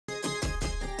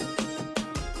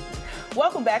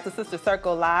Welcome back to Sister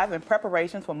Circle Live. In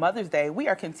preparations for Mother's Day, we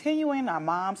are continuing our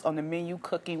Moms on the Menu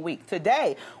Cooking Week.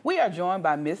 Today, we are joined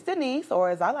by Miss Denise, or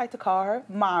as I like to call her,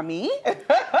 Mommy. Hey.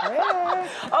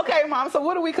 Okay, Mom, so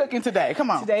what are we cooking today?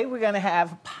 Come on. Today, we're going to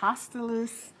have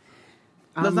pasta-less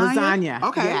lasagna.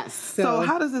 Okay. Yes. So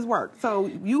how does this work? So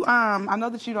you, I know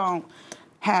that you don't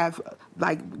have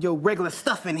like your regular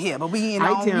stuff in here, but we in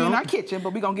our kitchen,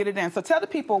 but we're going to get it in. So tell the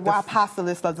people why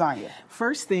pasta-less lasagna.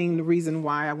 First thing, the reason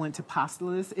why I went to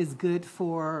pasta-less is good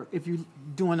for if you're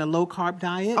doing a low-carb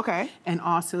diet. Okay. And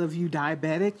also if you're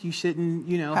diabetic, you shouldn't,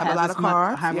 have a lot of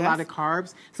carbs. Have a lot of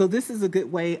carbs. So this is a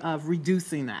good way of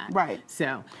reducing that. Right.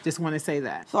 So just want to say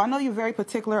that. So I know you're very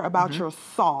particular about your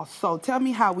sauce. So tell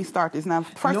me how we start this. Now,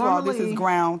 first of all, this is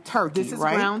ground turkey, This is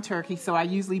right? ground turkey. So I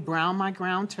usually brown my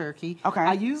ground turkey. Okay.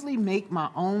 I usually make my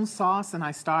own sauce, and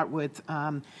I start with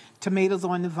tomatoes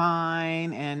on the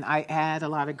vine, and I add a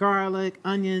lot of garlic,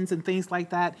 onions, and things like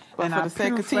that. But and for the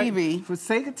sake of TV. For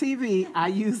sake of TV, I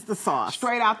use the sauce.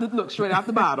 Straight out the bottle. Okay,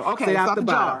 straight out the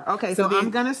jar. bottle. Okay, so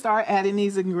I'm going to start adding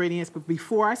these ingredients, but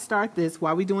before I start this,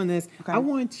 while we're doing this, I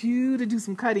want you to do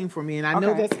some cutting for me, and I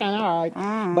know that's kind of hard,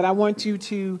 but I want you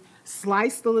to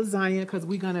slice the lasagna because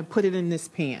we're going to put it in this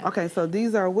pan. Okay, so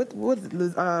these are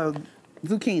zucchini.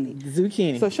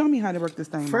 Zucchini. So show me how to work this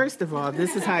thing. First of all,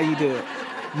 this is how you do it.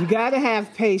 You got to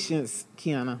have patience,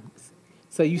 Kiana.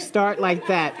 So you start like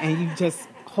that, and you just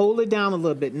hold it down a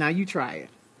little bit. Now you try it.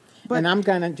 And I'm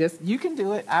going to you can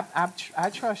do it. I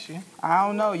trust you. I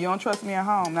don't know. You don't trust me at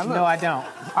home. Now look. No, I don't.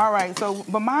 All right. So,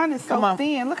 but mine is so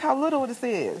thin. Look how little this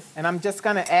is. And I'm just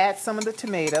going to add some of the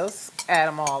tomatoes. Add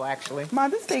them all, actually.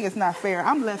 Mom, this thing is not fair.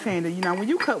 I'm left-handed. When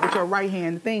you cut with your right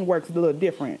hand, the thing works a little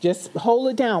different. Just hold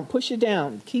it down. Push it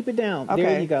down. Keep it down. Okay.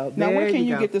 There you go. Now, where can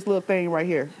you get this little thing right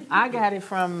here? I got it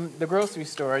from the grocery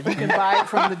store. You can buy it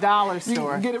from the dollar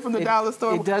store. You get it from the dollar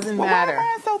store? It doesn't matter.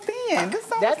 Why is mine so thin? This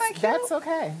sauce ain't cute. That's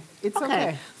okay. It's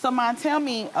okay. So, Mom, tell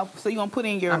me, so you're going to put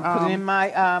in your... I'm putting in my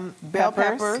bell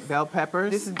peppers. Bell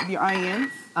peppers. This is your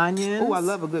onions. Onions. Oh, I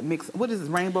love a good mix. What is this,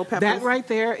 rainbow peppers? That right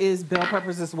there is bell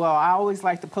peppers as well. I always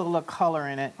like to put a little color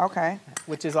in it. Okay.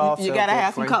 Which is also You got to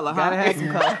have some color, huh? Got to have some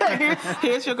color.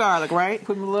 Here's your garlic, right?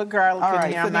 Put a little garlic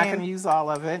in here. I'm not going to use all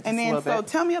of it. And then, so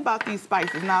tell me about these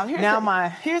spices. Now,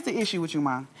 here's the issue with you,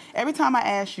 Mom. Every time I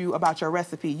ask you about your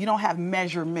recipe, you don't have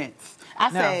measurements.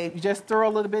 I say... you just throw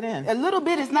a little bit in. A little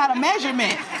bit is not a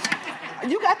measurement.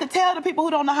 You got to tell the people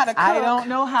who don't know how to cook. I don't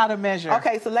know how to measure.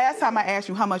 Okay, so last time I asked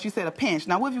you how much, you said a pinch.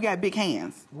 Now, what if you got big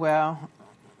hands? Well,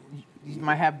 you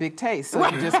might have big taste, so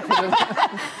you just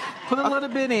put a little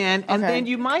bit in, and then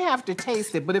you might have to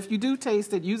taste it. But if you do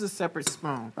taste it, use a separate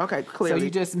spoon. Okay, clearly. So you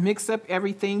just mix up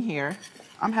everything here.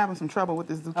 I'm having some trouble with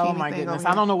this zucchini thing. Oh, my goodness.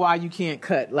 I don't know why you can't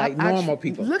cut like normal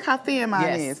people. Look how thin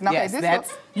mine is. Now,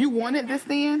 you wanted this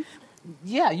thin?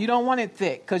 Yeah, you don't want it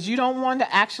thick because you don't want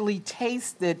to actually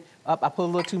taste it. I put a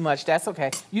little too much. That's okay.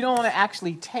 You don't want to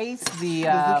actually taste the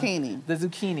zucchini. The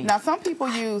zucchini. Now, some people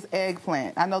use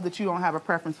eggplant. I know that you don't have a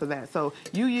preference for that. So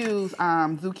you use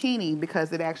zucchini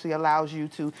because it actually allows you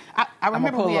to... I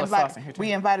remember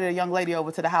we invited a young lady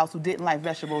over to the house who didn't like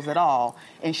vegetables at all,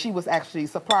 and she was actually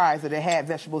surprised that it had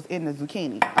vegetables in the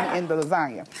zucchini, in the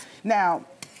lasagna. Now...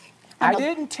 I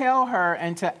didn't tell her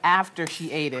until after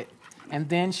she ate it, and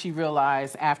then she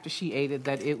realized after she ate it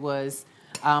that it was...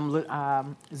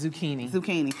 zucchini.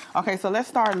 Zucchini. Okay, so let's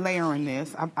start layering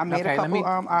this. I made a couple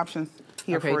options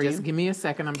here for you. Okay, just give me a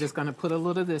second. I'm just going to put a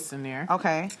little of this in there.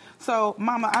 Okay. So,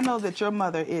 Mama, I know that your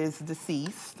mother is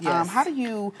deceased. Yes. How do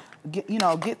you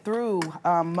get through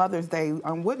Mother's Day?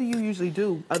 What do you usually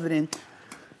do other than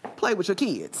play with your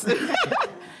kids?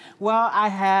 Well, I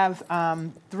have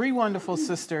 3 wonderful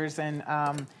sisters and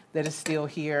that is still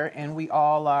here, and we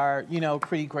all are,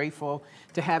 pretty grateful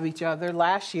to have each other.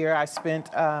 Last year, I spent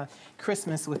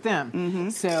Christmas with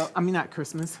them. So, I mean, not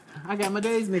Christmas. I got my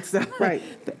days mixed up. Right.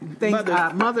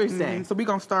 Mother's Day. So we're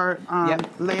going to start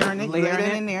layering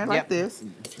it in there like this.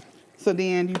 So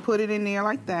then you put it in there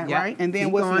like that, right? And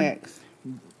then what's next?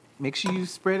 Make sure you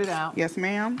spread it out. Yes,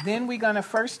 ma'am. Then we're going to,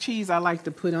 first cheese I like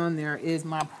to put on there is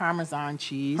my Parmesan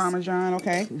cheese. Parmesan,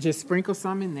 okay. Just sprinkle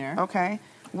some in there. Okay.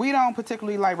 We don't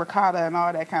particularly like ricotta and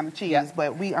all that kind of cheese,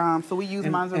 but we use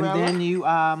mozzarella. And then you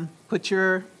put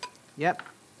your,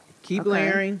 keep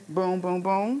layering. Boom, boom,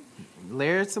 boom.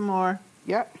 Layer it some more.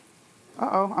 Yep.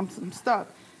 Uh-oh, I'm stuck.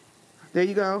 There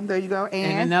you go, there you go.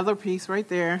 And another piece right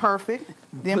there. Perfect.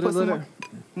 Then put some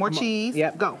more cheese.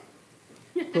 Yep. Go.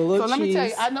 So let me tell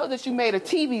you, I know that you made a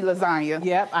TV lasagna.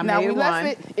 Yep, I made one. Now, we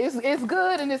left it, it's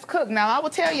good and it's cooked. Now, I will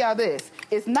tell y'all this.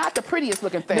 It's not the prettiest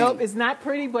looking thing. Nope, it's not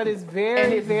pretty, but it's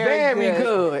very, very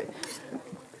good.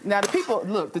 Now the people,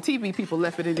 look, the TV people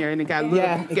left it in there and it got a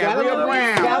little, got a little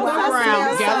brown. Got a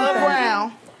little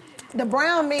brown. The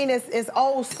brown mean is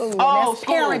old school. Old that's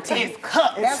school. parenting. It's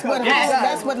cut. That's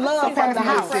what love from the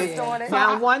house is.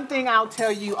 Now, one thing I'll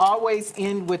tell you, always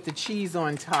end with the cheese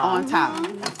on top. On top.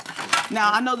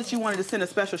 Now, I know that you wanted to send a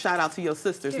special shout out to your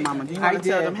sisters, Mama. Do you want to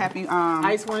tell them happy...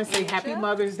 I just want to say happy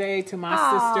Mother's Day to my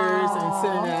sisters and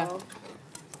send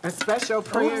a special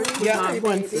prayer to my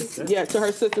one sister. Yeah, to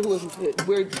her sister who is,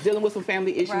 we're dealing with some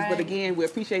family issues, but again, we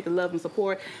appreciate the love and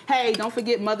support. Hey, don't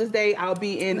forget Mother's Day. I'll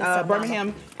be in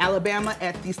Birmingham, Alabama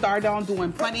at the Stardome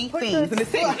doing funny things in the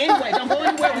city. Anyway, don't go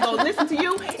anywhere. We're going to listen to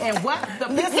you and what the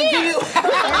listen to you.